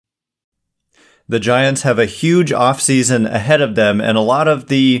The Giants have a huge offseason ahead of them, and a lot of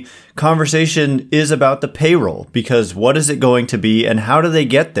the conversation is about the payroll, because what is it going to be and how do they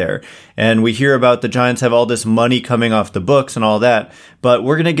get there? And we hear about the Giants have all this money coming off the books and all that, but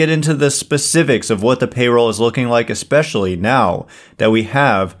we're going to get into the specifics of what the payroll is looking like, especially now that we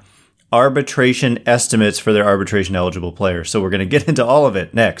have arbitration estimates for their arbitration eligible players. So we're going to get into all of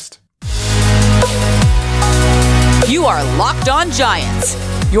it next. You are Locked On Giants,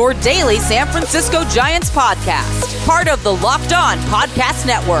 your daily San Francisco Giants podcast. Part of the Locked On Podcast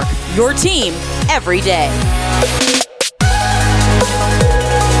Network, your team every day.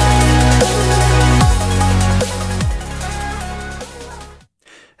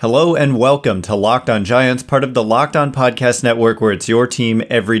 Hello and welcome to Locked On Giants, part of the Locked On Podcast Network, where it's your team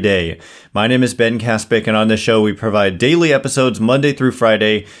every day. My name is Ben Kaspick, and on this show we provide daily episodes Monday through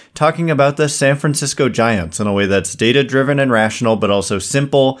Friday talking about the San Francisco Giants in a way that's data-driven and rational, but also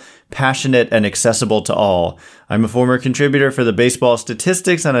simple, passionate, and accessible to all. I'm a former contributor for the baseball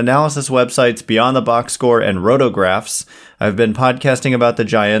statistics and analysis websites Beyond the Box Score and Rotographs. I've been podcasting about the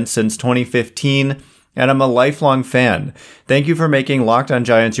Giants since 2015, and I'm a lifelong fan. Thank you for making Locked On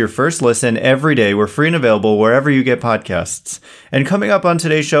Giants your first listen every day. We're free and available wherever you get podcasts. And coming up on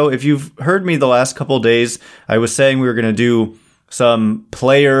today's show, if you've heard me the last couple of days, I was saying we were going to do some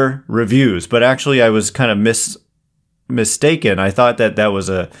player reviews, but actually I was kind of mistaken. I thought that was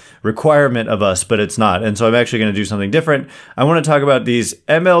a requirement of us, but it's not. And so I'm actually going to do something different. I want to talk about these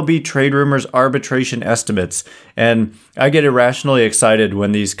MLB trade rumors arbitration estimates. And I get irrationally excited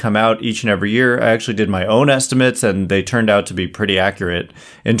when these come out each and every year. I actually did my own estimates and they turned out to be pretty accurate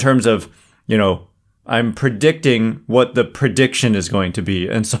in terms of, I'm predicting what the prediction is going to be.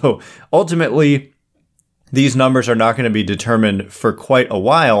 And so ultimately, these numbers are not going to be determined for quite a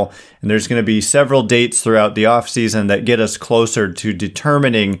while, and there's going to be several dates throughout the offseason that get us closer to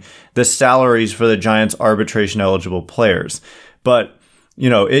determining the salaries for the Giants' arbitration-eligible players. But,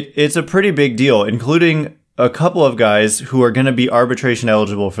 it's a pretty big deal, including a couple of guys who are going to be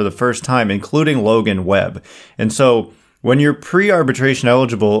arbitration-eligible for the first time, including Logan Webb. And so when you're pre-arbitration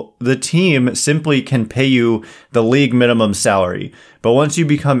eligible, the team simply can pay you the league minimum salary. But once you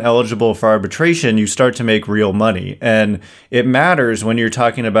become eligible for arbitration, you start to make real money. And it matters when you're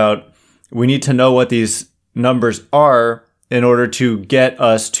talking about, we need to know what these numbers are in order to get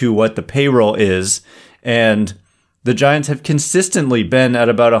us to what the payroll is. And the Giants have consistently been at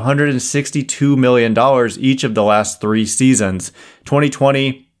about $162 million each of the last 3 seasons.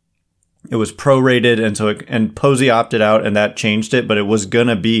 2020, it was prorated, and Posey opted out, and that changed it, but it was going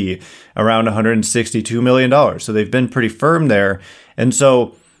to be around $162 million. So they've been pretty firm there. And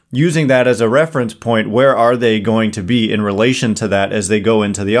so using that as a reference point, where are they going to be in relation to that as they go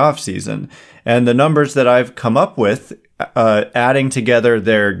into the offseason? And the numbers that I've come up with, adding together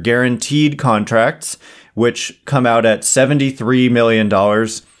their guaranteed contracts, which come out at $73 million,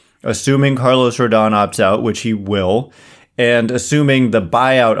 assuming Carlos Rodon opts out, which he will, and assuming the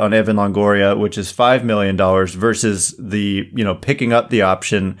buyout on Evan Longoria, which is $5 million, versus the, picking up the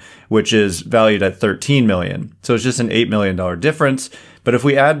option, which is valued at $13 million. So it's just an $8 million difference. But if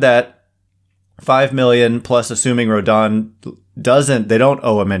we add that $5 million plus assuming Rodon they don't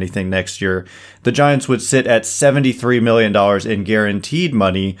owe him anything next year, the Giants would sit at $73 million in guaranteed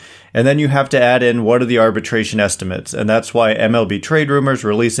money. And then you have to add in what are the arbitration estimates. And that's why MLB Trade Rumors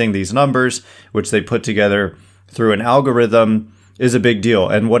releasing these numbers, which they put together through an algorithm, is a big deal.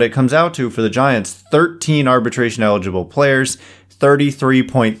 And what it comes out to for the Giants, 13 arbitration eligible players,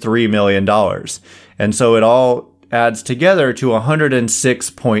 $33.3 million. And so it all adds together to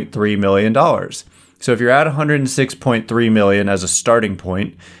 $106.3 million. So if you're at $106.3 million as a starting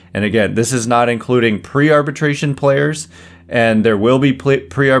point, and again, this is not including pre-arbitration players, and there will be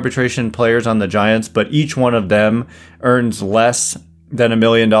pre-arbitration players on the Giants, but each one of them earns less than $1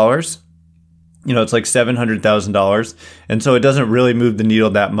 million. It's like $700,000. And so it doesn't really move the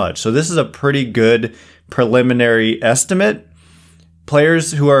needle that much. So this is a pretty good preliminary estimate.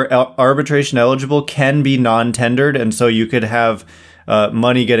 Players who are arbitration eligible can be non-tendered. And so you could have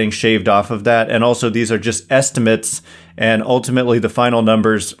money getting shaved off of that. And also these are just estimates. And ultimately the final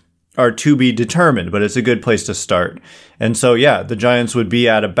numbers are to be determined, but it's a good place to start. And so, the Giants would be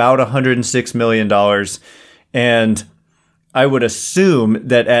at about $106 million. And I would assume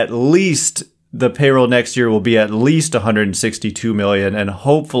that at least the payroll next year will be at least $162 million, and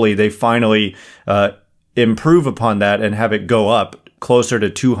hopefully they finally improve upon that and have it go up closer to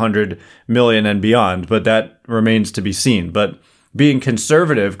 $200 million and beyond. But that remains to be seen. But being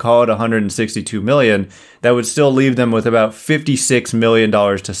conservative, call it $162 million, that would still leave them with about $56 million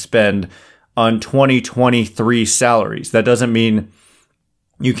to spend on 2023 salaries. That doesn't mean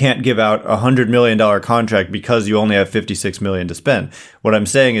you can't give out a $100 million contract because you only have $56 million to spend. What I'm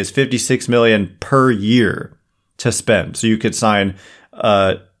saying is $56 million per year to spend. So you could sign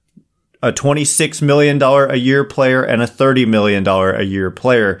a $26 million a year player and a $30 million a year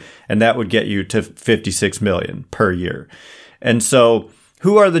player, and that would get you to $56 million per year. And so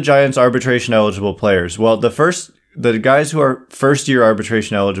who are the Giants arbitration eligible players? Well, the guys who are first year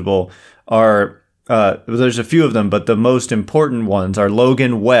arbitration eligible are there's a few of them, but the most important ones are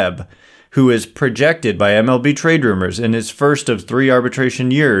Logan Webb, who is projected by MLB Trade Rumors in his first of 3 arbitration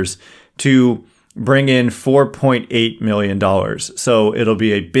years to bring in $4.8 million. So it'll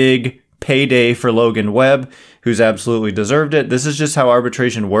be a big payday for Logan Webb, who's absolutely deserved it. This is just how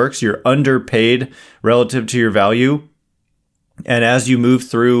arbitration works. You're underpaid relative to your value. And as you move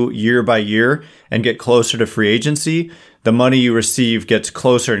through year by year and get closer to free agency, the money you receive gets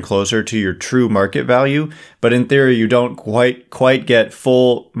closer and closer to your true market value. But in theory, you don't quite get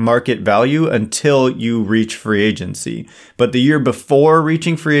full market value until you reach free agency. But the year before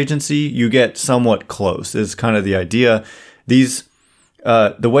reaching free agency, you get somewhat close, is kind of the idea. The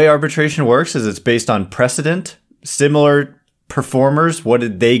way arbitration works is it's based on precedent. Similar performers, what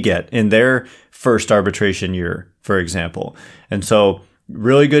did they get in their first arbitration year, for example? And so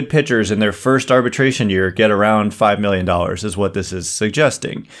really good pitchers in their first arbitration year get around $5 million is what this is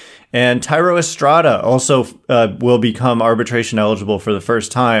suggesting. And Thairo Estrada also will become arbitration eligible for the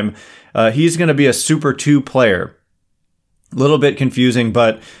first time. He's going to be a Super 2 player. A little bit confusing,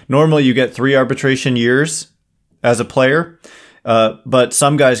 but normally you get 3 arbitration years as a player, but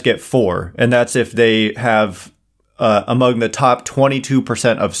some guys get 4, and that's if they have among the top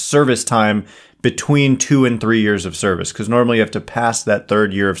 22% of service time between 2 and 3 years of service, because normally you have to pass that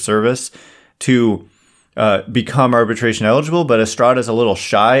 3rd year of service to become arbitration eligible. But Estrada's a little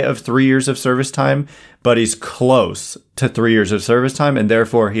shy of 3 years of service time, but he's close to 3 years of service time, and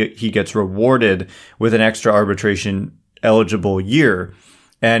therefore he gets rewarded with an extra arbitration eligible year.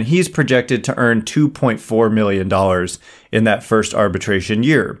 And he's projected to earn $2.4 million in that first arbitration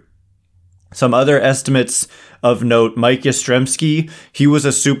year. Some other estimates of note: Mike Yastrzemski, he was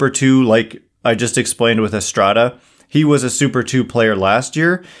a Super 2, like I just explained with Estrada. He was a Super 2 player last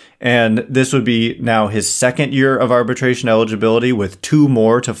year, and this would be now his 2nd year of arbitration eligibility with 2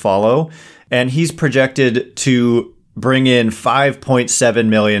 more to follow. And he's projected to bring in $5.7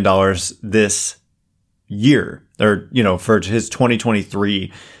 million this year, or, for his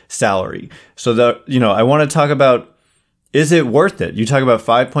 2023 salary. So I want to talk about, is it worth it? You talk about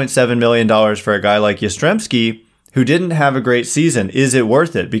 $5.7 million for a guy like Yastrzemski who didn't have a great season. Is it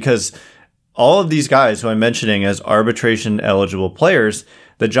worth it? Because all of these guys who I'm mentioning as arbitration eligible players,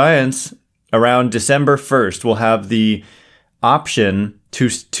 the Giants around December 1st will have the option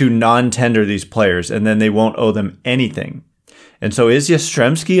to non-tender these players, and then they won't owe them anything. And so is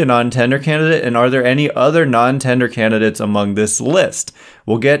Yastrzemski a non-tender candidate? And are there any other non-tender candidates among this list?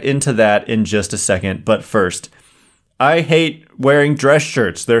 We'll get into that in just a second. But first, I hate wearing dress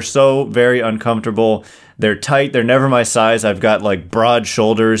shirts. They're so very uncomfortable. They're tight. They're never my size. I've got like broad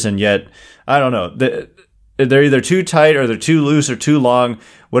shoulders, and yet, I don't know. They're either too tight or they're too loose or too long.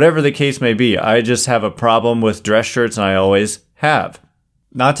 Whatever the case may be, I just have a problem with dress shirts, and I always have.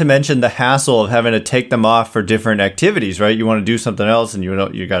 Not to mention the hassle of having to take them off for different activities, right? You want to do something else and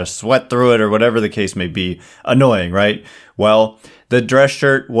you got to sweat through it, or whatever the case may be. Annoying, right? Well, the dress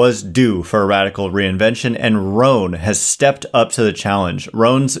shirt was due for a radical reinvention, and Rhone has stepped up to the challenge.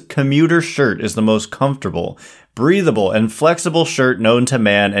 Rhone's commuter shirt is the most comfortable, breathable, and flexible shirt known to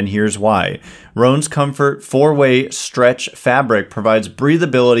man, and here's why. Rhone's Comfort 4-way stretch fabric provides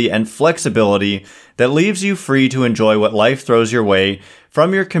breathability and flexibility that leaves you free to enjoy what life throws your way,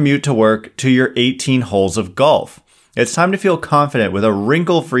 from your commute to work to your 18 holes of golf. It's time to feel confident with a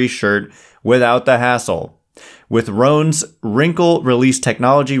wrinkle-free shirt without the hassle. With Rhone's wrinkle release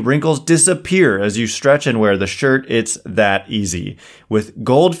technology, wrinkles disappear as you stretch and wear the shirt. It's that easy. With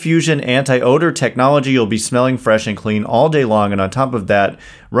Gold Fusion anti-odor technology, you'll be smelling fresh and clean all day long. And on top of that,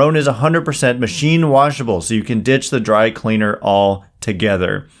 Rhone is 100% machine washable, so you can ditch the dry cleaner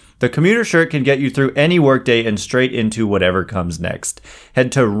altogether. The commuter shirt can get you through any workday and straight into whatever comes next.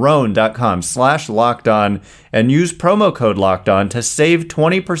 Head to Rhone.com/lockedon and use promo code LOCKEDON to save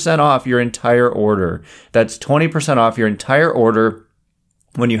 20% off your entire order. That's 20% off your entire order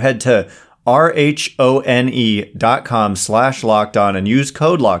when you head to RHONE.com/lockedon and use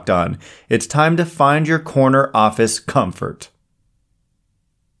code LOCKEDON. It's time to find your corner office comfort.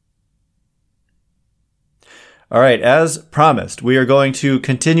 All right, as promised, we are going to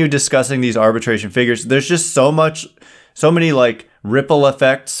continue discussing these arbitration figures. There's just so many like ripple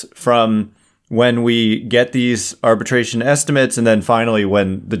effects from when we get these arbitration estimates, and then finally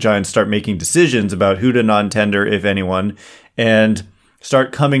when the Giants start making decisions about who to non-tender, if anyone, and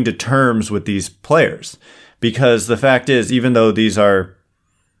start coming to terms with these players. Because the fact is, even though these are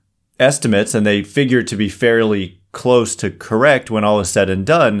estimates and they figure to be fairly close to correct when all is said and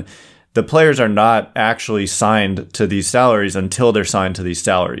done, the players are not actually signed to these salaries until they're signed to these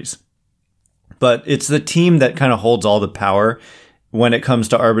salaries. But it's the team that kind of holds all the power when it comes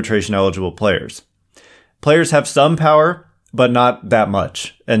to arbitration eligible players. Players have some power, but not that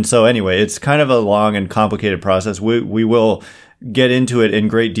much. And so anyway, it's kind of a long and complicated process. We will get into it in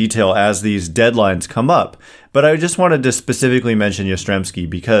great detail as these deadlines come up. But I just wanted to specifically mention Yastrzemski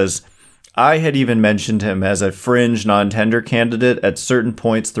because I had even mentioned him as a fringe non-tender candidate at certain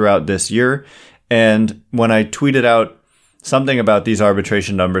points throughout this year. And when I tweeted out something about these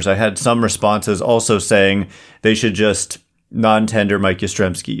arbitration numbers, I had some responses also saying they should just non-tender Mike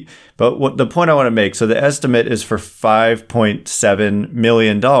Yastrzemski. But what the point I want to make, so the estimate is for $5.7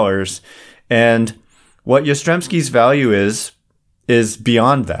 million. And what Yastrzemski's value is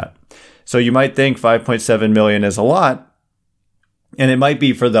beyond that. So you might think 5.7 million is a lot, and it might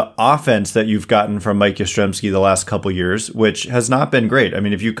be for the offense that you've gotten from Mike Yastrzemski the last couple years, which has not been great. I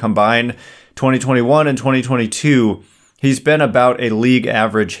mean, if you combine 2021 and 2022, he's been about a league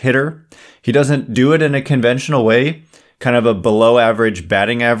average hitter. He doesn't do it in a conventional way. Kind of a below average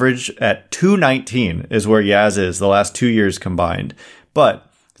batting average at 219 is where Yaz is the last 2 years combined.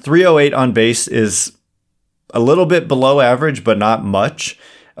 But 308 on base is a little bit below average, but not much.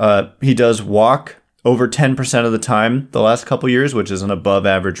 He does walk over 10% of the time the last couple years, which is an above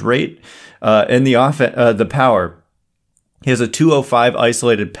average rate. In the power, he has a 205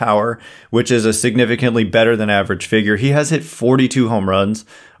 isolated power, which is a significantly better than average figure. He has hit 42 home runs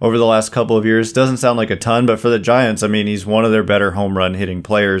over the last couple of years. Doesn't sound like a ton, but for the Giants, I mean, he's one of their better home run hitting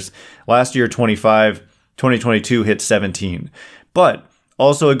players. Last year, 25, 2022 hit 17. But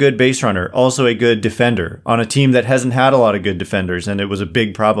also a good base runner, also a good defender on a team that hasn't had a lot of good defenders, and it was a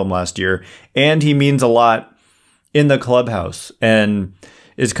big problem last year. And he means a lot in the clubhouse and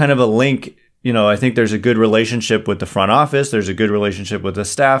is kind of a link. You know, I think there's a good relationship with the front office, there's a good relationship with the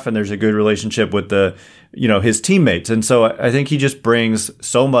staff, and there's a good relationship with his teammates. And so I think he just brings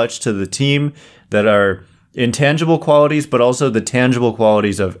so much to the team that are intangible qualities, but also the tangible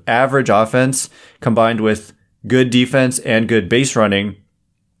qualities of average offense combined with good defense and good base running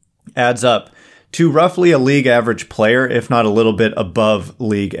adds up to roughly a league average player, if not a little bit above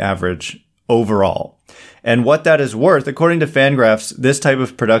league average overall. And what that is worth, according to Fangraphs, this type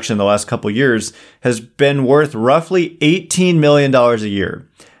of production the last couple years has been worth roughly $18 million a year.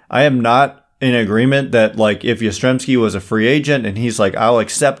 I am not in agreement that, like, if Yastrzemski was a free agent and he's like, I'll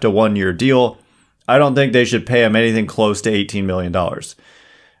accept a 1-year deal, I don't think they should pay him anything close to $18 million.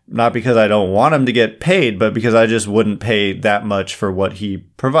 Not because I don't want him to get paid, but because I just wouldn't pay that much for what he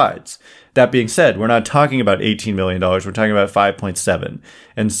provides. That being said, we're not talking about $18 million. We're talking about 5.7.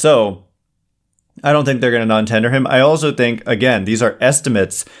 And so I don't think they're going to non-tender him. I also think, again, these are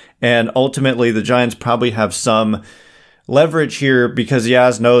estimates, and ultimately the Giants probably have some leverage here because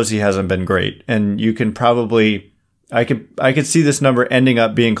Yaz knows he hasn't been great. And you can probably, I could see this number ending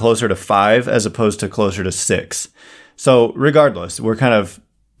up being closer to 5 as opposed to closer to 6. So regardless, we're kind of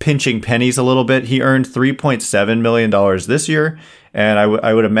pinching pennies a little bit. He earned $3.7 million this year, and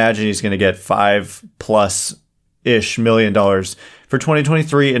I would imagine he's going to get $5+ million for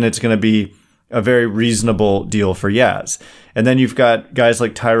 2023, and it's going to be a very reasonable deal for Yaz. And then you've got guys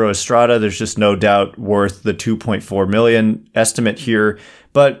like Thairo Estrada. There's just no doubt worth the $2.4 million estimate here.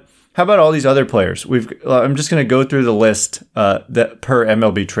 But how about all these other players? I'm just going to go through the list that per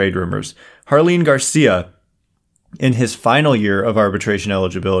MLB Trade Rumors. Jarlin Garcia, in his final year of arbitration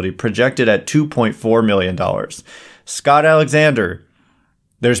eligibility, projected at $2.4 million. Scott Alexander,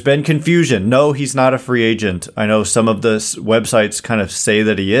 there's been confusion. No, he's not a free agent. I know some of the websites kind of say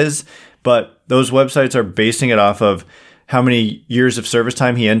that he is, but those websites are basing it off of how many years of service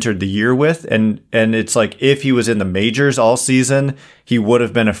time he entered the year with. And it's like, if he was in the majors all season, he would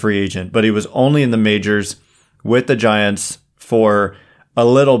have been a free agent, but he was only in the majors with the Giants for a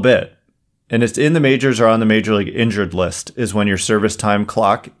little bit. And it's in the majors or on the major league injured list is when your service time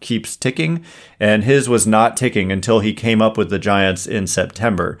clock keeps ticking. And his was not ticking until he came up with the Giants in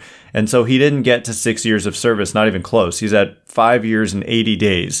September. And so he didn't get to 6 years of service, not even close. He's at 5 years and 80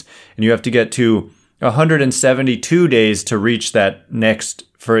 days. And you have to get to 172 days to reach that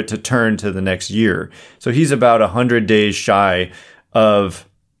for it to turn to the next year. So he's about 100 days shy of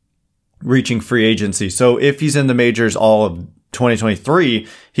reaching free agency. So if he's in the majors all of 2023,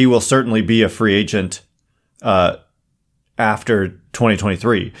 he will certainly be a free agent after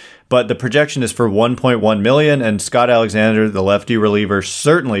 2023. But the projection is for $1.1 million, and Scott Alexander, the lefty reliever,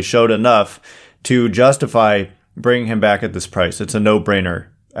 certainly showed enough to justify bringing him back at this price. It's a no-brainer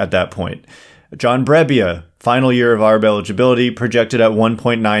at that point. John Brebbia, final year of ARB eligibility, projected at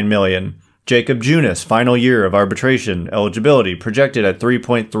 $1.9 million. Jacob Junis, final year of arbitration eligibility, projected at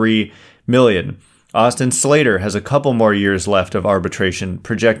 $3.3 million. Austin Slater has a couple more years left of arbitration,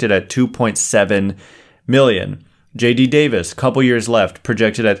 projected at $2.7 million. J.D. Davis, couple years left,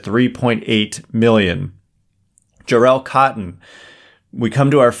 projected at $3.8 million. Jarrell Cotton, we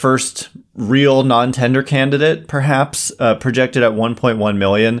come to our first real non-tender candidate, perhaps, projected at $1.1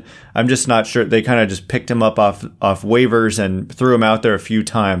 million. I'm just not sure. They kind of just picked him up off waivers and threw him out there a few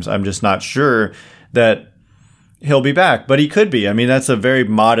times. I'm just not sure that he'll be back, but he could be. I mean, that's a very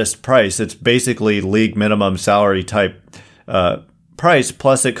modest price. It's basically league minimum salary type price.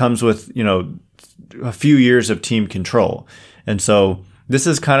 Plus it comes with, a few years of team control. And so this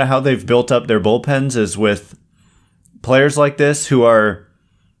is kind of how they've built up their bullpens, is with players like this who are,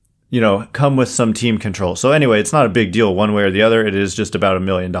 come with some team control. So anyway, it's not a big deal one way or the other. It is just about $1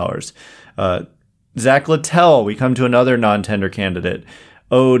 million. Zach Littell, we come to another non-tender candidate,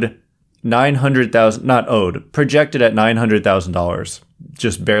 projected at $900,000,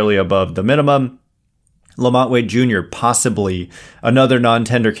 just barely above the minimum. Lamont Wade Jr., possibly another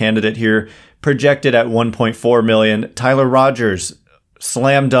non-tender candidate here, projected at $1.4 million. Tyler Rogers,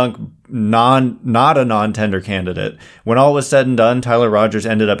 slam dunk, not a non-tender candidate. When all was said and done, Tyler Rogers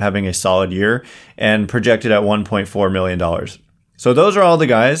ended up having a solid year and projected at $1.4 million. So those are all the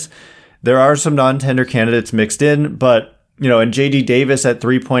guys. There are some non-tender candidates mixed in, but, and J.D. Davis at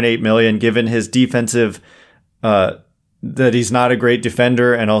 $3.8 million, given his defensive, that he's not a great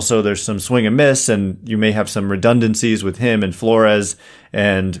defender, and also there's some swing and miss, and you may have some redundancies with him and Flores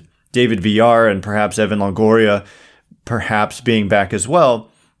and David Villar and perhaps Evan Longoria perhaps being back as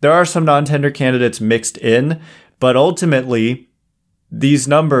well. There are some non-tender candidates mixed in, but ultimately these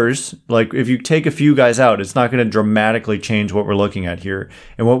numbers, like if you take a few guys out, it's not going to dramatically change what we're looking at here.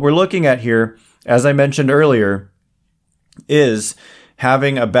 And what we're looking at here, as I mentioned earlier, is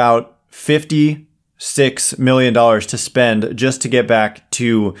having about $56 million to spend just to get back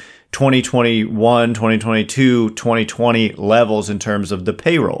to 2021, 2022, 2020 levels in terms of the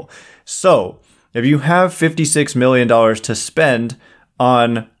payroll. So if you have $56 million to spend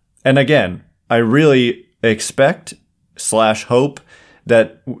on, and again, I really expect / hope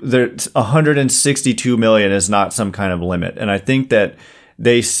that there's $162 million is not some kind of limit. And I think that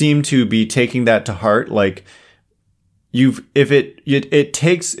they seem to be taking that to heart. Like, it's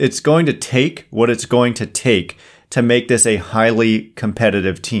going to take what it's going to take to make this a highly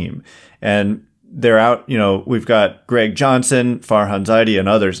competitive team. And they're out, we've got Greg Johnson, Farhan Zaidi, and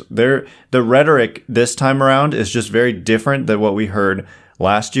others. The rhetoric this time around is just very different than what we heard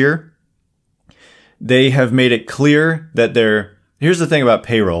last year. They have made it clear that here's the thing about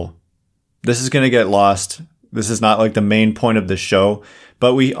payroll. This is going to get lost. This is not like the main point of the show,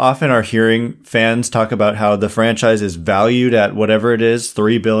 but we often are hearing fans talk about how the franchise is valued at whatever it is,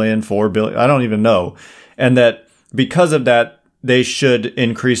 $3 billion, $4 billion, I don't even know. And that because of that, they should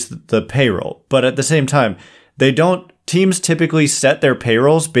increase the payroll. But at the same time, teams typically set their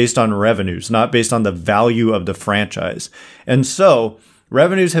payrolls based on revenues, not based on the value of the franchise. And so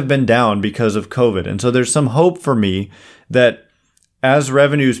revenues have been down because of COVID. And so there's some hope for me that as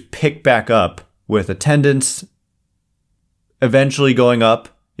revenues pick back up with attendance eventually going up,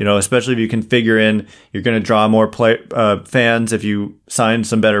 especially if you can figure in, you're going to draw more fans if you sign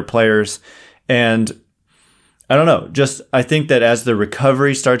some better players. And I don't know, I think that as the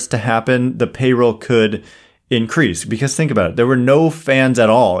recovery starts to happen, the payroll could increase. Because think about it, there were no fans at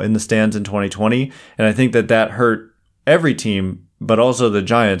all in the stands in 2020. And I think that hurt every team, but also the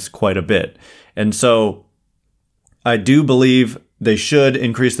Giants quite a bit. And so I do believe they should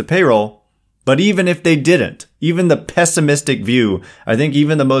increase the payroll. But even if they didn't, even the pessimistic view, I think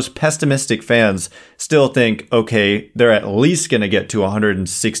even the most pessimistic fans still think, okay, they're at least going to get to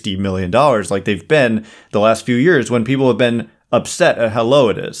 $160 million like they've been the last few years when people have been upset at how low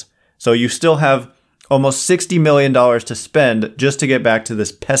it is. So you still have almost $60 million to spend just to get back to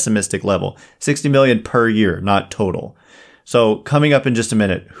this pessimistic level. $60 million per year, not total. So coming up in just a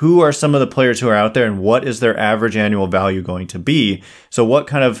minute, who are some of the players who are out there and what is their average annual value going to be? So what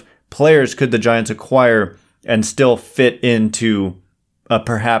kind of players could the Giants acquire and still fit into a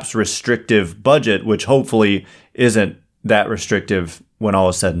perhaps restrictive budget, which hopefully isn't that restrictive when all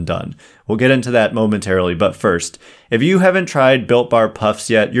is said and done? We'll get into that momentarily, but first, if you haven't tried Built Bar Puffs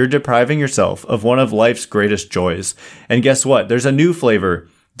yet, you're depriving yourself of one of life's greatest joys. And guess what? There's a new flavor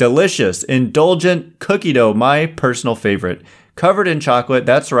delicious, indulgent cookie dough, my personal favorite. Covered in chocolate,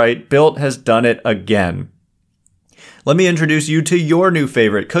 that's right, Built has done it again. Let me introduce you to your new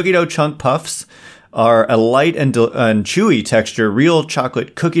favorite. Cookie dough chunk puffs are a light and chewy texture, real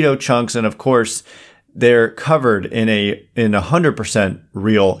chocolate cookie dough chunks, and of course, they're covered in 100%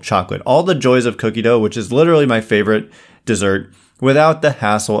 real chocolate. All the joys of cookie dough, which is literally my favorite dessert, without the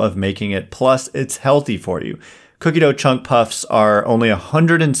hassle of making it. Plus, it's healthy for you. Cookie dough chunk puffs are only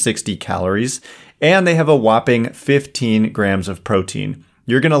 160 calories, and they have a whopping 15 grams of protein.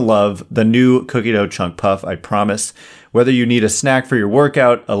 You're going to love the new cookie dough chunk puff, I promise. Whether you need a snack for your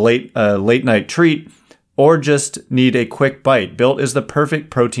workout, a late night treat, or just need a quick bite, Built is the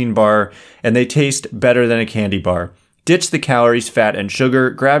perfect protein bar, and they taste better than a candy bar. Ditch the calories, fat, and sugar.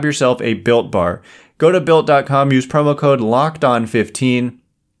 Grab yourself a Built bar. Go to Built.com, use promo code LOCKEDON15,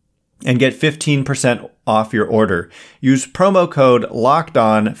 and get 15% off your order. Use promo code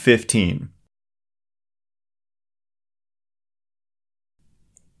LOCKEDON15.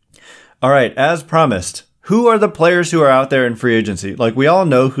 All right, as promised, who are the players who are out there in free agency? Like, we all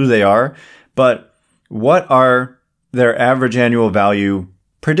know who they are, but what are their average annual value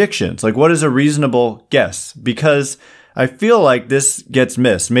predictions? Like, what is a reasonable guess? Because I feel like this gets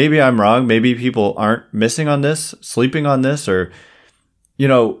missed. Maybe I'm wrong. Maybe people aren't missing on this, sleeping on this, or, you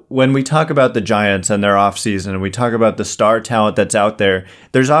know, when we talk about the Giants and their offseason and we talk about the star talent that's out there,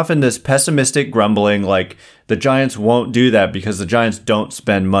 there's often this pessimistic grumbling like the Giants won't do that because the Giants don't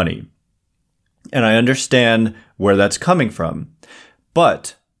spend money. And I understand where that's coming from.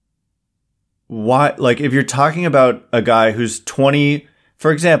 But why, like, if you're talking about a guy who's 20,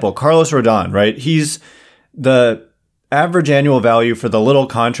 for example, Carlos Rodon, right? He's the average annual value for the little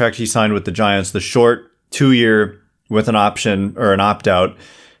contract he signed with the Giants, the short 2-year with an option or an opt-out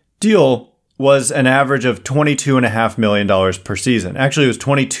deal, was an average of $22.5 million per season. Actually, it was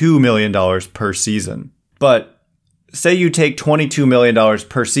 $22 million per season. But say you take $22 million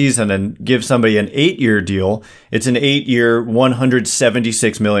per season and give somebody an 8-year deal, it's an 8-year,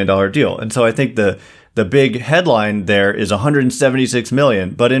 $176 million deal. And so I think the big headline there is $176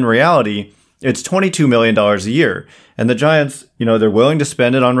 million, but in reality, it's $22 million a year. And the Giants, you know, they're willing to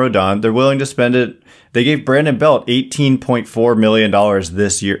spend it on Rodon. They're willing to spend it. They gave Brandon Belt $18.4 million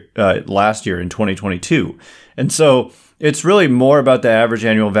this year, last year in 2022. And so it's really more about the average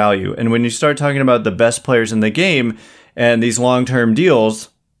annual value. And when you start talking about the best players in the game and these long-term deals,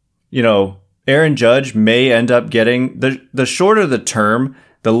 you know, Aaron Judge may end up getting the shorter the term,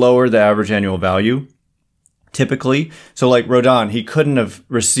 the lower the average annual value, typically. So like Rodon, he couldn't have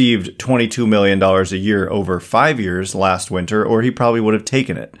received $22 million a year over 5 years last winter, or he probably would have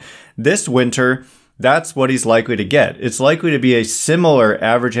taken it. This winter, that's what he's likely to get. It's likely to be a similar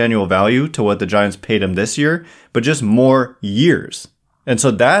average annual value to what the Giants paid him this year, but just more years. And so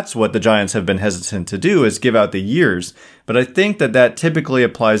that's what the Giants have been hesitant to do, is give out the years. But I think that typically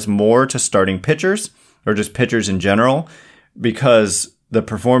applies more to starting pitchers, or just pitchers in general, because the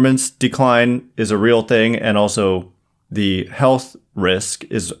performance decline is a real thing, and also the health risk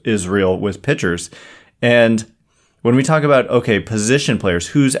is real with pitchers. And when we talk about, okay, position players,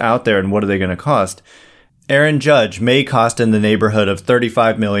 who's out there and what are they going to cost? Aaron Judge may cost in the neighborhood of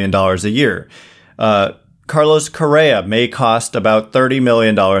 $35 million a year. Carlos Correa may cost about $30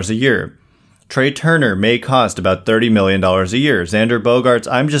 million a year. Trey Turner may cost about $30 million a year. Xander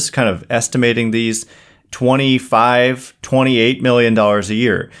Bogaerts, I'm just kind of estimating these, $25, $28 million a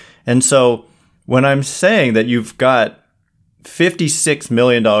year. And so when I'm saying that you've got $56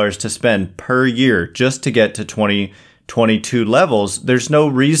 million to spend per year just to get to 2022 levels, there's no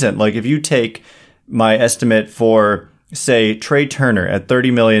reason. Like, if you take my estimate for, say, Trey Turner at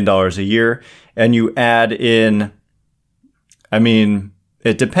 $30 million a year and you add in, I mean,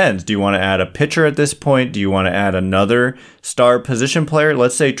 it depends. Do you want to add a pitcher at this point? Do you want to add another star position player?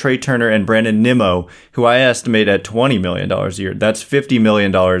 Let's say Trey Turner and Brandon Nimmo, who I estimate at $20 million a year. That's $50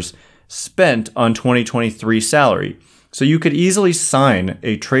 million spent on 2023 salary. So you could easily sign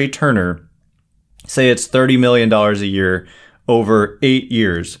a Trey Turner, say it's $30 million a year over 8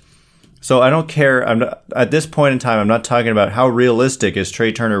 years. So I don't care. At this point in time, I'm not talking about how realistic is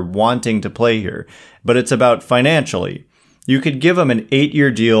Trey Turner wanting to play here, but it's about financially. You could give him an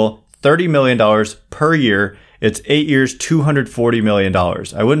 8-year deal, $30 million per year. It's 8 years, $240 million.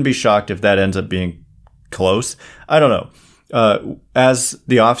 I wouldn't be shocked if that ends up being close. I don't know. As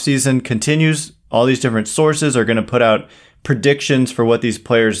the offseason continues, all these different sources are going to put out predictions for what these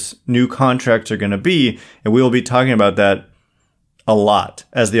players' new contracts are going to be, and we will be talking about that a lot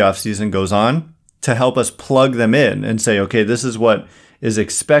as the offseason goes on to help us plug them in and say, okay, this is what is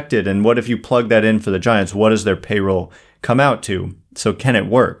expected, and what if you plug that in for the Giants? What does their payroll come out to? So can it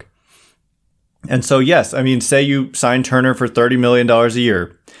work? And so, yes, I mean, say you sign Turner for $30 million a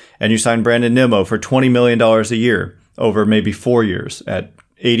year and you sign Brandon Nimmo for $20 million a year over maybe 4 years at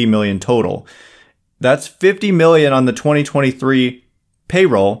 $80 million total. That's $50 million on the 2023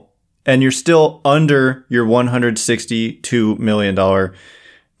 payroll, and you're still under your $162 million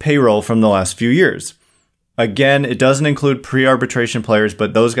payroll from the last few years. Again, it doesn't include pre-arbitration players,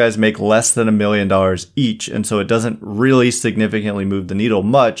 but those guys make less than $1 million each. And so it doesn't really significantly move the needle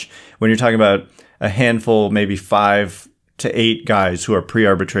much when you're talking about a handful, maybe 5 to 8 guys who are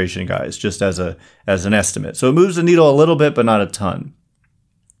pre-arbitration guys, just as an estimate. So it moves the needle a little bit, but not a ton.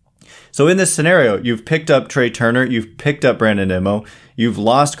 So in this scenario, you've picked up Trey Turner, you've picked up Brandon Nimmo, you've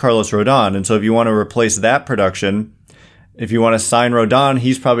lost Carlos Rodon. And so if you want to replace that production, if you want to sign Rodon,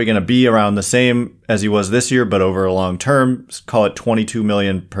 he's probably going to be around the same as he was this year, but over a long term, call it $22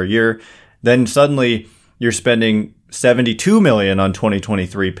 million per year. Then suddenly you're spending $72 million on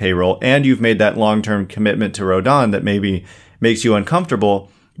 2023 payroll, and you've made that long-term commitment to Rodon that maybe makes you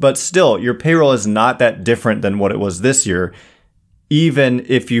uncomfortable. But still, your payroll is not that different than what it was this year, even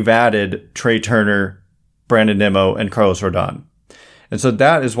if you've added Trey Turner, Brandon Nimmo, and Carlos Rodon. And so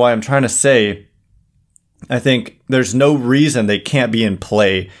that is why I'm trying to say, I think there's no reason they can't be in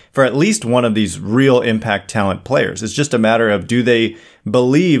play for at least one of these real impact talent players. It's just a matter of, do they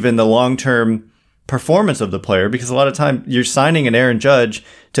believe in the long-term performance of the player? Because a lot of time you're signing an Aaron Judge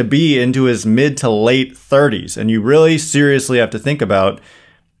to be into his mid to late 30s. And you really seriously have to think about,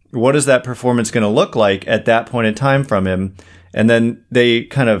 what is that performance going to look like at that point in time from him? And then they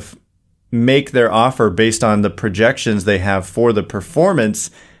kind of make their offer based on the projections they have for the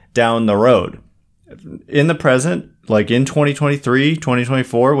performance down the road. In the present, like in 2023,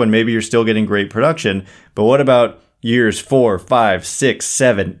 2024, when maybe you're still getting great production, but what about years 4, 5, 6,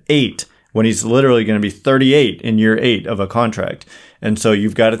 7, 8, when he's literally going to be 38 in year 8 of a contract? And so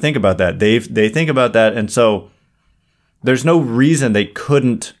you've got to think about that. They think about that. And so there's no reason they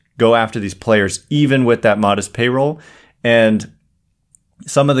couldn't go after these players, even with that modest payroll. And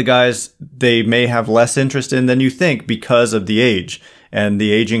some of the guys they may have less interest in than you think because of the age and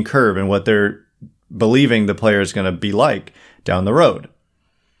the aging curve and what they're believing the player is going to be like down the road.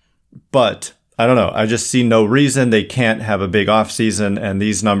 But I don't know. I just see no reason they can't have a big offseason, and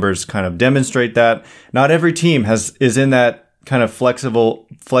these numbers kind of demonstrate that. Not every team is in that kind of flexible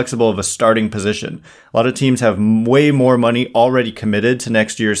of a starting position. A lot of teams have way more money already committed to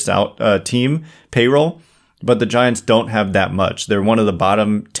next year's team payroll, but the Giants don't have that much. They're one of the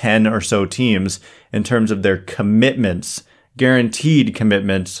bottom 10 or so teams in terms of their commitments, guaranteed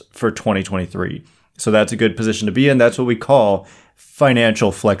commitments for 2023. So that's a good position to be in. That's what we call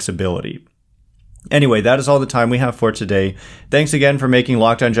financial flexibility. Anyway, that is all the time we have for today. Thanks again for making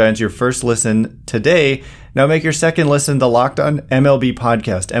Locked On Giants your first listen today. Now make your second listen the Locked On MLB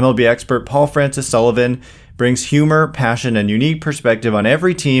podcast. MLB expert Paul Francis Sullivan brings humor, passion, and unique perspective on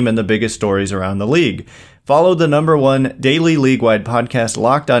every team and the biggest stories around the league. Follow the #1 daily league-wide podcast,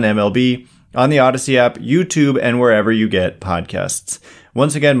 Locked On MLB, on the Odyssey app, YouTube, and wherever you get podcasts.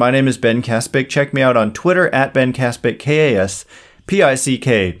 Once again, my name is Ben Kaspick. Check me out on Twitter at Ben Kaspick,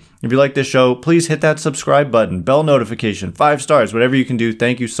 KASPICK. If you like this show, please hit that subscribe button, bell notification, 5 stars, whatever you can do.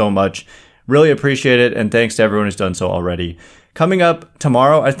 Thank you so much. Really appreciate it, and thanks to everyone who's done so already. Coming up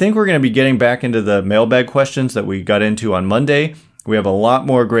tomorrow, I think we're going to be getting back into the mailbag questions that we got into on Monday. We have a lot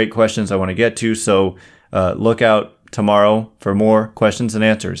more great questions I want to get to, so look out tomorrow for more questions and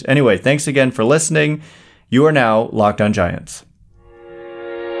answers. Anyway, thanks again for listening. You are now Locked On Giants.